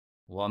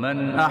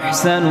ومن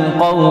أحسن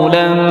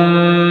قولا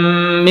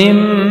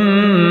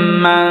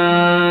ممن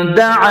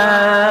دعا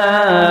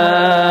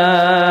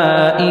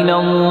إلى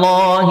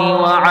الله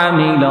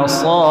وعمل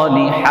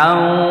صالحا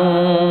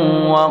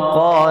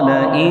وقال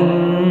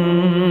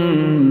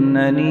إنني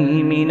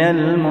من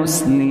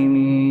المسلمين.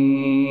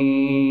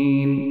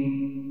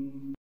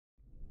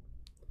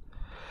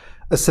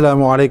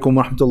 Assalamu alaikum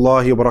wa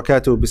rahmatullahi wa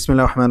barakatuh.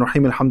 Bismillah ar-Rahman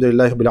ar-Rahim.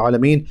 Alhamdulillahi rabbil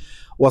alameen.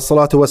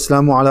 Wassalatu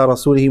wassalamu ala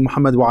rasulihi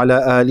Muhammad wa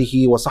ala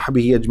alihi wa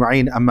sahbihi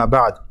ajma'een. Amma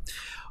ba'd.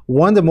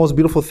 One of the most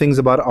beautiful things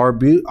about our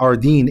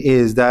deen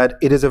is that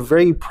it is a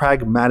very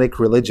pragmatic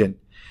religion.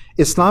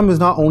 Islam is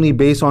not only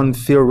based on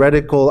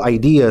theoretical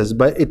ideas,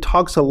 but it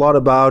talks a lot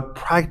about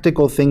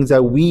practical things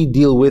that we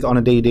deal with on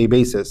a day-to-day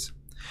basis.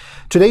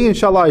 Today,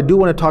 inshallah, I do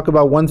want to talk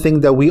about one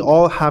thing that we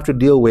all have to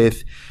deal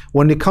with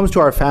when it comes to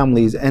our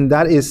families, and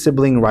that is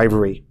sibling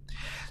rivalry.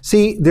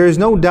 See, there is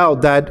no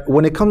doubt that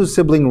when it comes to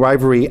sibling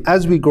rivalry,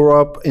 as we grow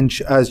up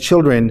as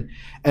children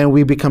and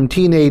we become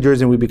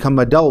teenagers and we become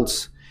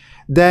adults,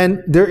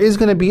 then there is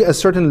going to be a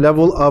certain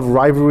level of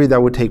rivalry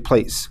that would take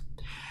place.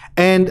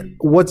 And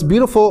what's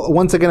beautiful,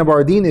 once again, about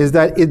our deen is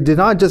that it did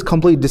not just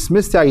completely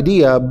dismiss the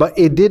idea, but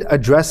it did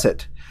address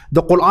it.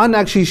 The Quran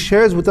actually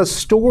shares with us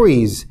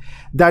stories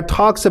that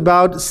talks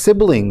about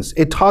siblings.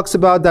 It talks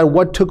about that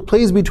what took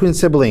place between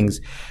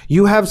siblings.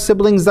 You have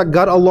siblings that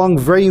got along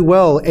very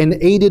well and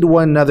aided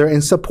one another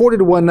and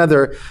supported one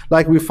another,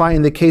 like we find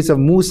in the case of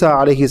Musa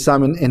alayhi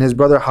salam and his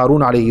brother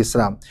Harun alayhi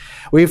salam.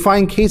 We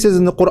find cases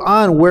in the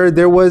Quran where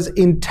there was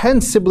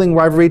intense sibling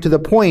rivalry to the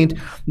point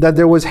that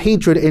there was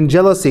hatred and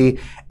jealousy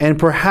and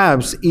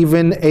perhaps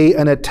even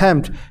an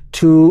attempt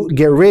to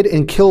get rid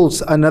and kill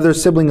another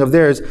sibling of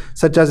theirs,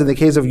 such as in the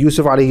case of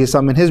Yusuf alayhi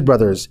salam and his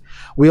brothers.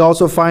 We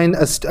also find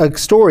a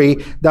story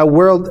that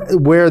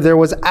where there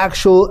was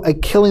actual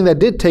killing that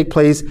did take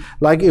place,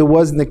 like it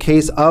was in the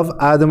case of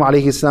Adam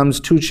alayhi salam's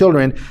two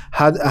children,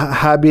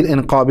 Habil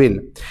and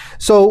Qabil.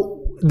 So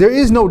there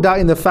is no doubt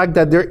in the fact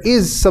that there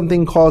is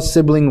something called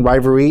sibling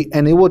rivalry,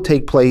 and it will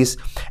take place.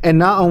 And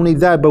not only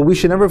that, but we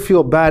should never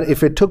feel bad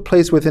if it took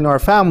place within our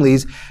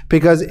families,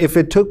 because if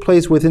it took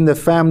place within the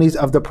families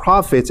of the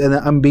prophets and the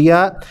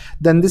Anbiya,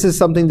 then this is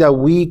something that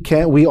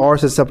we are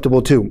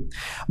susceptible to.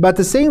 But at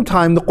the same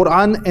time, the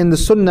Quran and the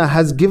Sunnah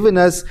has given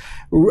us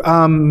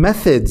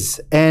methods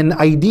and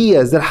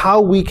ideas that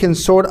how we can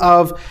sort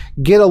of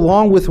get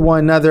along with one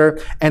another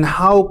and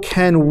how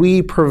can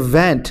we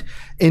prevent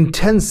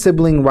intense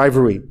sibling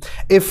rivalry.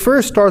 It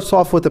first starts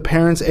off with the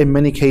parents in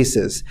many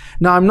cases.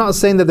 Now, I'm not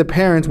saying that the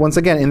parents, once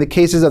again, in the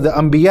cases of the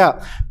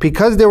Anbiya,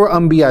 because they were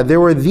Anbiya, they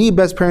were the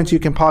best parents you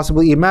can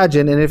possibly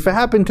imagine, and if it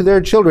happened to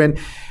their children,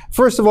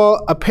 first of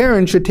all, a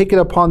parent should take it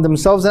upon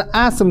themselves and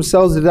ask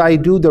themselves, did I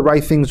do the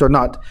right things or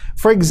not?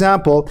 For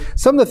example,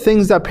 some of the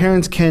things that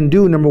parents can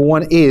do, number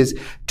one, is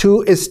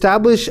to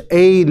establish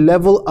a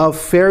level of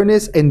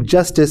fairness and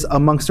justice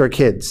amongst their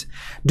kids.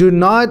 Do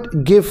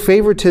not give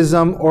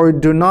favoritism or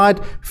do not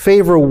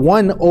favor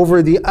one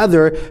over the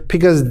other,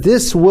 because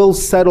this will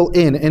settle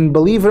in. And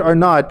believe it or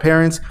not,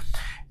 parents,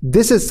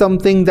 this is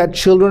something that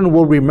children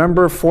will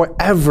remember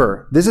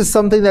forever. This is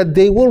something that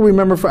they will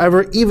remember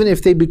forever, even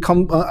if they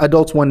become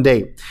adults one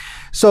day.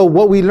 So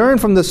what we learn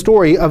from the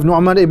story of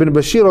Nu'man ibn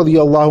Bashir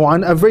radiallahu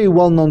anh, a very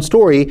well-known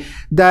story,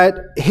 that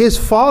his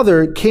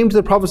father came to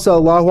the Prophet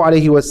sallallahu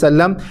alaihi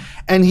wasallam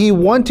and he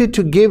wanted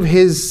to give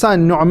his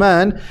son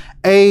Nu'man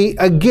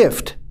a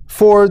gift,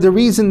 for the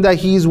reason that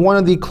he's one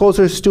of the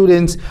closer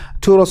students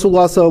to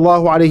Rasulullah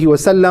sallallahu alaihi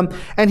wasallam,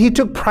 and he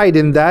took pride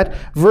in that,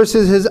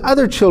 versus his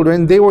other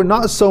children, they were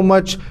not so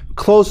much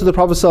close to the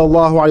Prophet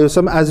sallallahu alaihi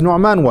wasallam as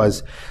Nu'man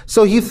was.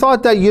 So he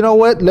thought that, you know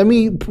what, let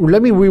me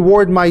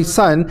reward my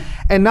son.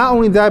 And not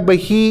only that, but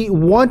he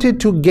wanted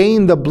to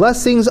gain the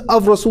blessings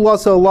of Rasulullah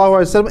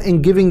sallallahu alaihi wasallam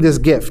in giving this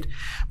gift.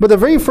 But the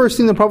very first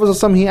thing the Prophet sallallahu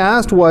alaihi wasallam he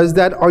asked was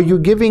that, are you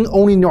giving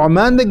only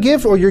Nu'man the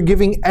gift, or you're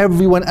giving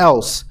everyone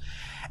else?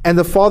 And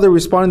the father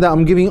responded that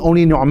I'm giving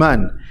only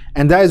Nu'man.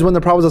 And that is when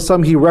the Prophet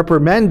ﷺ, he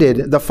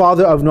reprimanded the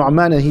father of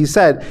Nu'man, and he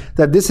said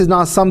that this is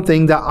not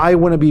something that I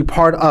want to be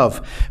part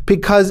of.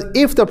 Because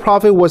if the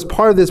Prophet was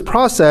part of this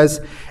process,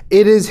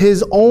 it is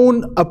his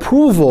own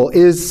approval, it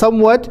is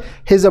somewhat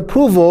his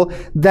approval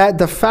that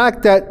the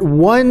fact that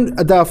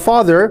the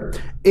father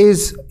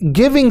is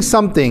giving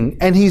something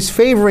and he's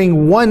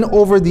favoring one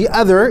over the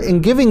other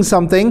in giving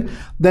something,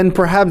 then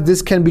perhaps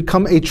this can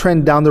become a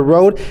trend down the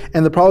road.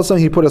 And the Prophet ﷺ,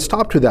 he put a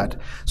stop to that.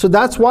 So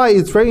that's why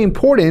it's very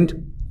important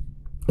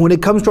when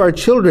it comes to our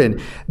children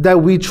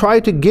that we try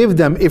to give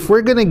them, if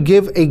we're going to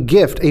give a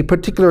gift, a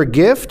particular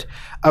gift,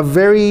 a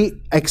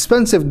very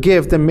expensive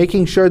gift, and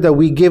making sure that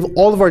we give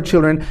all of our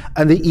children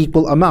the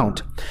equal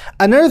amount.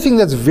 Another thing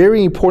that's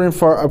very important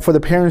for the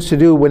parents to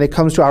do when it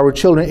comes to our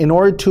children, in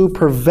order to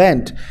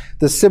prevent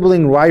the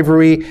sibling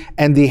rivalry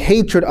and the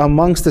hatred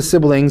amongst the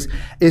siblings,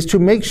 is to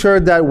make sure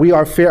that we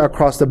are fair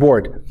across the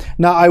board.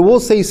 Now, I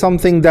will say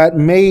something that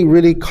may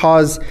really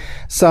cause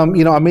some,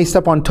 I may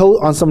step on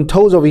some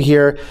toes over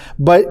here,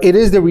 but it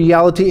is the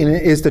reality and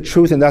it is the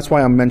truth, and that's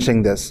why I'm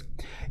mentioning this.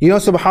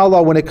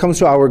 SubhanAllah, when it comes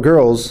to our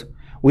girls,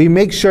 We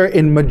make sure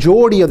in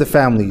majority of the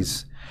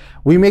families,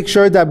 we make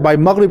sure that by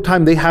Maghrib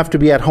time they have to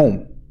be at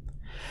home.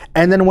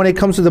 And then when it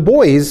comes to the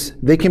boys,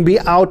 they can be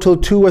out till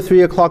 2 or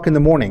 3 o'clock in the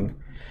morning.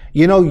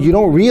 You know, you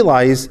don't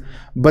realize,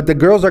 but the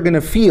girls are going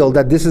to feel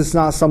that this is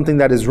not something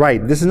that is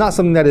right. This is not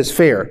something that is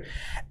fair.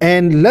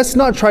 And let's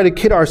not try to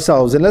kid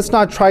ourselves, and let's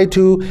not try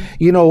to,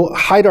 you know,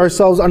 hide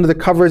ourselves under the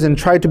covers and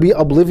try to be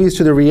oblivious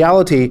to the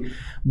reality.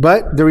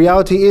 But the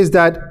reality is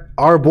that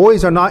our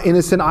boys are not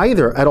innocent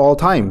either at all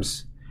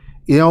times.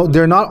 You know,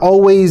 they're not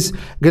always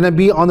going to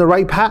be on the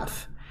right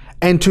path.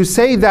 And to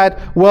say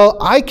that, well,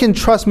 I can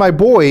trust my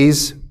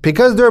boys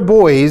because they're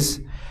boys,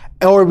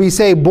 or we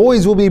say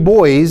boys will be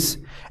boys,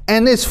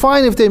 and it's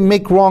fine if they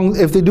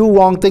do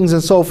wrong things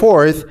and so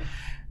forth.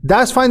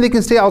 That's fine, they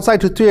can stay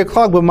outside till 3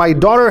 o'clock, but my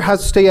daughter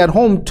has to stay at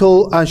home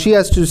till she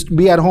has to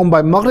be at home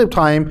by Maghrib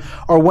time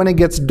or when it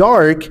gets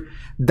dark.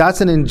 That's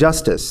an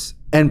injustice.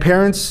 And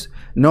parents,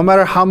 no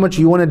matter how much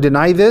you want to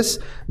deny this,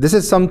 this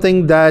is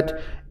something that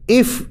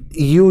if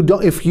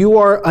you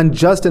are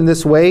unjust in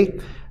this way,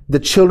 the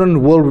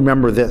children will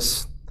remember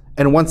this.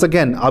 And once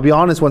again, I'll be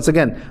honest,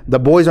 the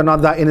boys are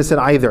not that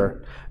innocent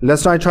either.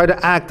 Let's not try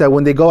to act that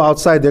when they go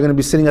outside, they're going to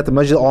be sitting at the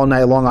masjid all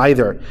night long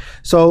either.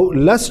 So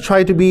let's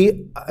try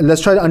to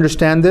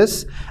understand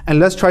this, and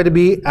let's try to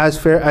be as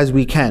fair as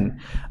we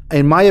can.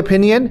 In my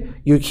opinion,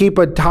 you keep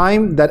a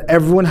time that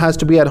everyone has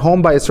to be at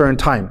home by a certain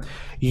time.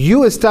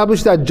 You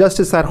establish that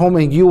justice at home,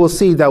 and you will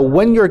see that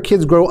when your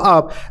kids grow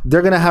up,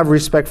 they're going to have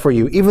respect for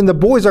you. Even the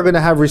boys are going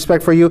to have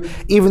respect for you,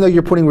 even though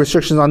you're putting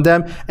restrictions on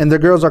them, and the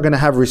girls are going to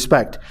have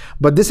respect.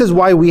 But this is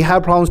why we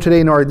have problems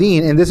today in our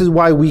deen, and this is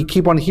why we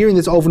keep on hearing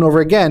this over and over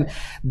again,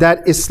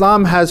 that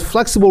Islam has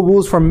flexible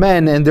rules for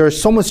men, and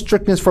there's so much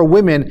strictness for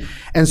women,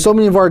 and so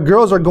many of our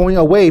girls are going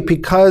away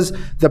because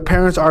the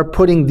parents are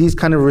putting these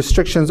kind of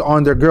restrictions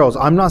on their girls.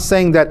 I'm not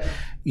saying that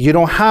you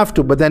don't have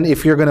to, but then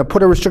if you're going to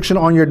put a restriction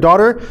on your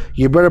daughter,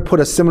 you better put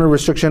a similar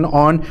restriction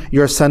on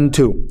your son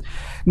too.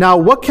 Now,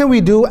 what can we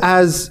do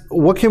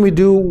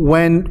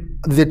when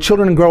the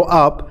children grow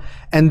up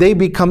and they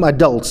become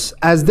adults?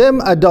 As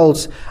them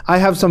adults, I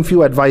have some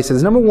few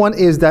advices. Number one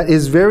is that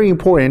it's very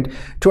important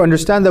to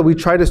understand that we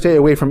try to stay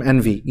away from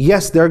envy.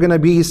 Yes, there are going to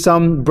be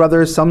some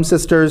brothers, some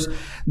sisters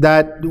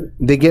that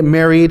they get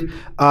married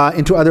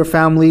into other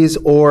families,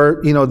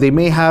 or they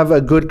may have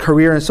a good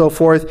career and so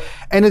forth.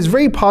 And it's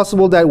very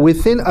possible that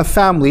within a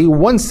family,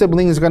 one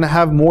sibling is going to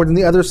have more than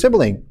the other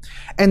sibling.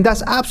 And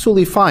that's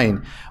absolutely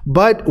fine.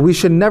 But we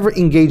should never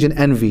engage in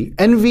envy.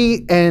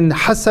 Envy and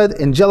hasad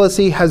and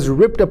jealousy has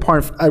ripped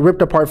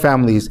apart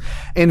families.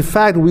 In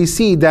fact, we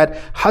see that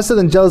hasad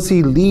and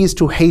jealousy leads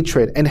to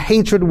hatred, and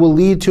hatred will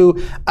lead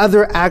to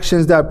other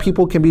actions that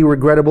people can be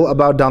regrettable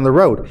about down the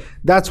road.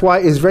 That's why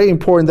it's very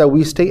important that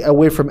we stay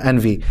away from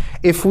envy.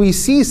 If we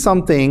see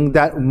something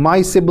that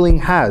my sibling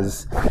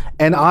has,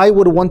 and I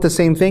would want the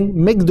same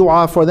thing, make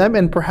dua for them,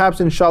 and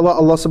perhaps inshallah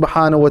Allah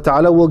subhanahu wa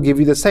ta'ala will give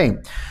you the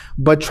same.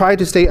 But try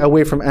to stay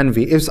away from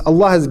envy. If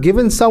Allah has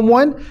given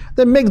someone,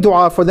 then make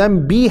dua for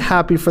them, be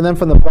happy for them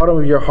from the bottom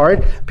of your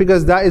heart,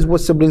 because that is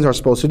what siblings are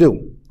supposed to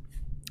do.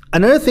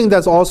 Another thing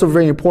that's also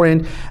very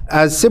important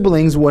as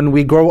siblings when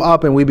we grow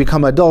up and we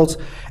become adults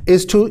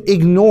is to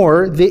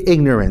ignore the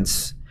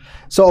ignorance.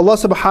 So Allah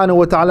subhanahu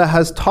wa ta'ala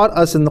has taught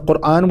us in the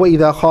Quran,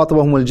 وَإِذَا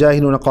خَاطَبَهُمُ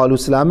الْجَاهِلُونَ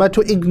قَالُوا سَلَامًا,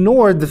 to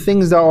ignore the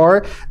things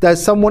that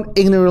someone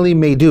ignorantly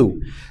may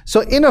do.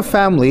 So in a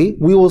family,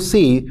 we will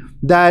see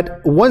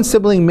that one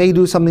sibling may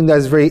do something that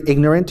is very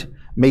ignorant,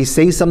 may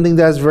say something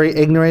that is very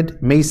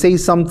ignorant, may say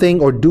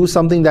something or do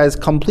something that is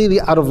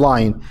completely out of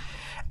line.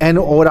 And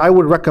what I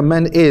would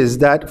recommend is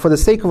that for the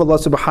sake of Allah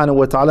subhanahu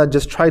wa ta'ala,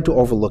 just try to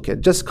overlook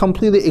it. Just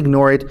completely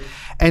ignore it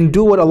and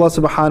do what Allah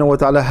subhanahu wa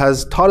ta'ala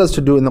has taught us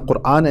to do in the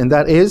Quran, and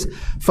that is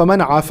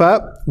فَمَنْ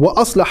عَفَى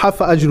وَأَصْلَحَ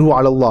فَأَجْرُهُ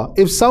عَلَى اللَّهِ.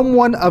 If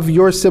someone of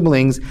your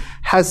siblings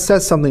has said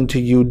something to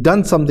you,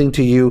 done something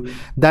to you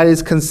that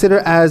is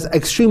considered as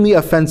extremely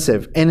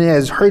offensive and it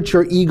has hurt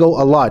your ego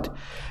a lot,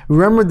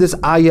 remember this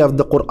ayah of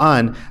the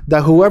Quran,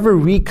 that whoever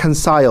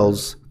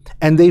reconciles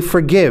and they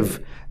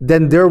forgive,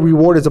 then their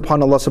reward is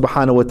upon Allah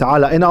subhanahu wa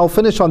ta'ala. And I'll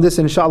finish on this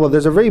inshallah.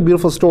 There's a very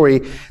beautiful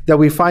story that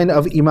we find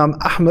of Imam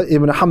Ahmad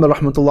ibn Hanbal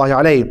rahmatullahi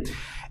alayhi.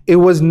 It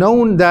was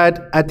known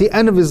that at the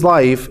end of his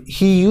life,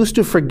 he used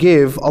to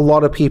forgive a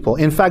lot of people.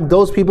 In fact,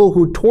 those people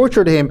who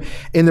tortured him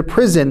in the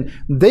prison,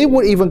 they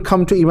would even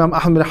come to Imam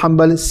Ahmad ibn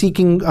Hanbal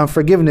seeking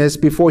forgiveness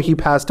before he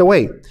passed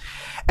away.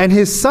 And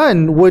his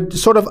son would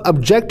sort of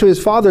object to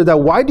his father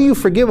that, why do you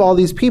forgive all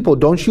these people?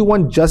 Don't you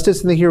want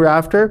justice in the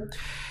hereafter?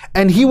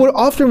 And he would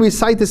often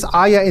recite this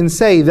ayah and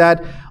say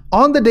that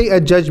on the day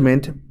of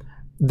judgment,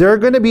 there are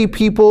going to be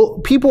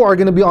people are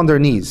going to be on their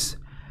knees.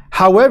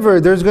 However,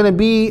 there's going to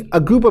be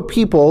a group of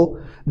people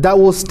that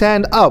will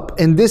stand up.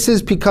 And this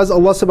is because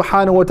Allah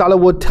subhanahu wa ta'ala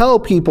will tell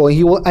people, and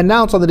He will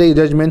announce on the day of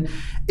judgment,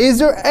 is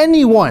there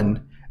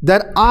anyone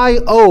that I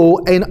owe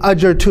an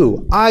ajr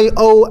to? I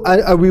owe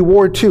a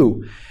reward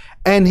to?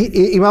 And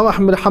Imam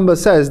Ahmad Hanbal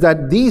says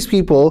that these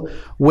people,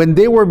 when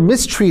they were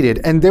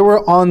mistreated and they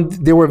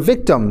were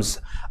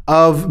victims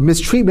of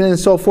mistreatment and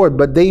so forth,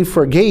 but they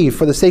forgave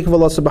for the sake of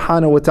Allah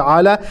subhanahu wa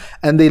ta'ala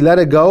and they let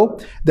it go,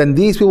 then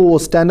these people will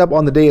stand up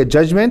on the day of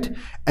judgment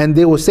and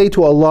they will say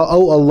to Allah,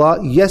 "Oh Allah,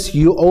 yes,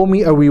 you owe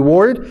me a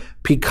reward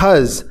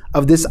because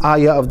of this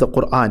ayah of the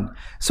Quran."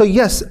 So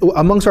yes,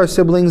 amongst our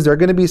siblings, there are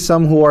going to be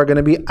some who are going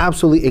to be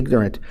absolutely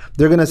ignorant.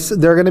 There are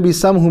going to be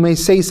some who may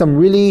say some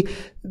really,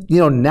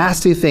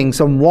 nasty things,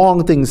 some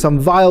wrong things, some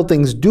vile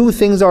things, do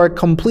things that are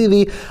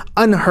completely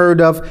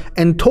unheard of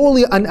and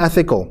totally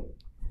unethical.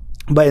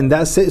 But in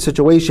that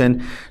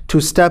situation,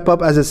 to step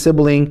up as a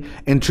sibling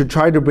and to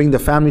try to bring the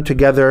family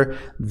together,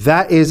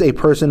 that is a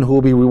person who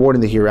will be rewarded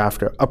in the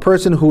hereafter. A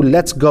person who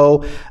lets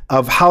go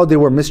of how they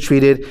were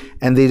mistreated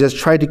and they just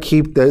try to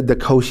keep the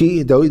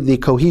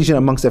cohesion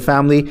amongst the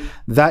family,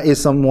 that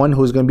is someone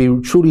who is going to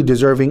be truly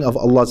deserving of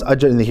Allah's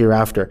ajr in the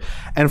hereafter.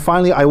 And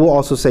finally, I will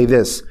also say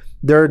this.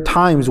 There are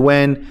times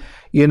when,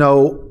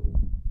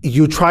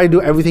 you try to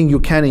do everything you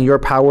can in your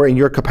power, in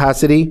your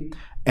capacity,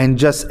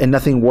 and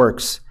nothing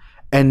works.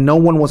 And no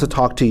one wants to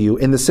talk to you,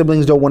 and the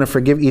siblings don't want to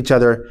forgive each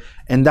other.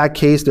 In that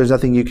case, there's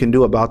nothing you can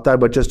do about that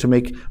but just to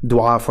make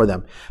dua for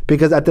them.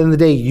 Because at the end of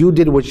the day, you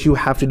did what you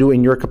have to do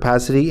in your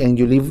capacity and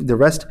you leave the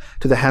rest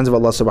to the hands of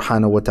Allah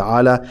subhanahu wa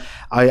ta'ala.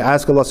 I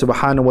ask Allah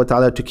subhanahu wa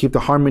ta'ala to keep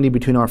the harmony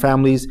between our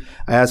families.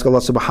 I ask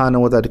Allah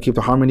subhanahu wa ta'ala to keep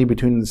the harmony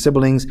between the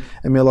siblings.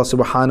 And may Allah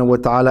subhanahu wa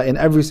ta'ala in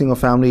every single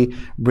family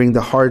bring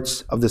the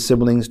hearts of the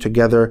siblings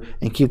together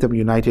and keep them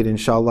united,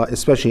 inshallah,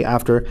 especially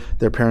after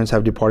their parents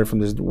have departed from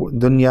this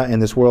dunya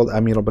and this world.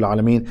 Ameen Rabbil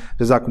Alameen.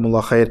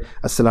 Jazakumullah khair.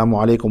 Assalamu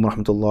alaikum wa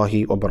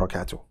rahmatullahi wa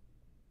barakatuh.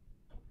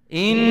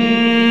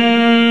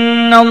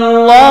 إن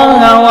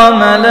الله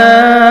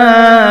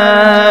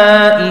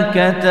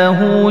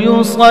وملائكته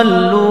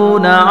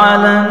يصلون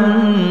على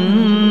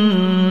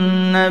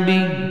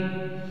النبي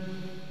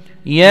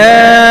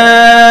يا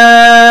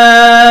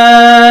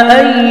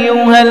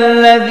أيها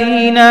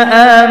الذين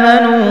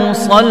آمنوا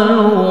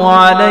صلوا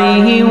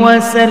عليه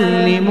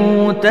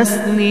وسلموا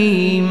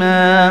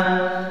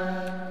تسليما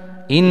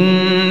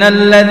إن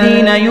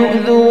الذين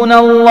يؤذون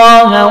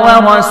الله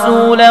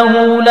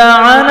ورسوله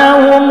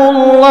لعنهم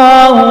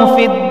الله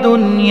في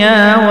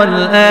الدنيا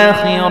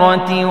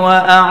والآخرة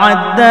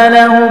وأعد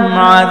لهم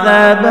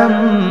عذابا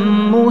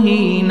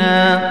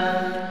مهينا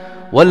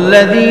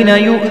والذين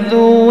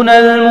يؤذون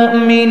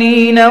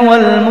المؤمنين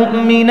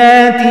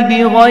والمؤمنات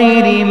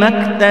بغير ما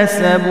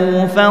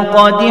اكتسبوا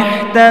فقد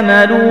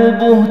احتملوا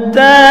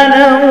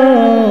بهتانا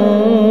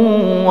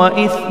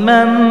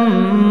وإثما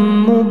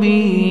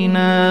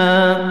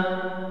مبينا.